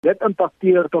Dit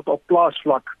impakteer tot op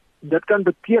plaasvlak. Dit kan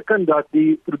beteken dat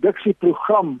die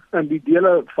produksieprogram in die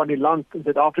dele van die land in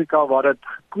Suid-Afrika waar dit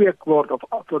gekweek word of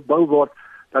verbou word,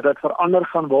 dat dit verander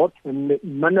gaan word en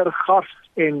minder gas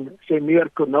en sê meer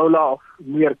canola of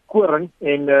meer koring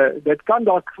en dit kan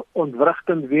dalk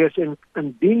ontwrigtend wees en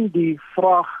indien die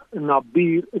vraag na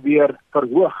bier weer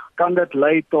verhoog, kan dit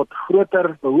lei tot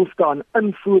groter behoefte aan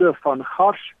invoere van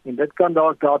gas en dit kan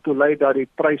dalk daartoe lei dat die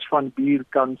prys van bier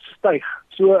kan styg.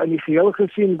 So in die geheel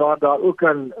gesien waar daar ook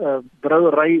 'n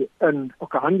brouery in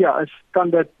Okahanja is, kan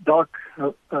dit dalk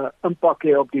impak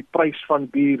hê op die prys van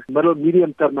bier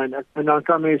middel-medium termyn. En dan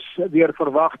kan mens weer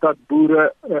verwag dat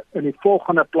boere in die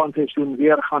volgende plantseisoen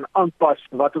weer gaan aanpas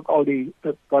wat ook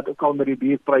al met die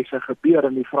bierpryse gebeur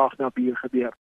en die vraag na bier gebeur.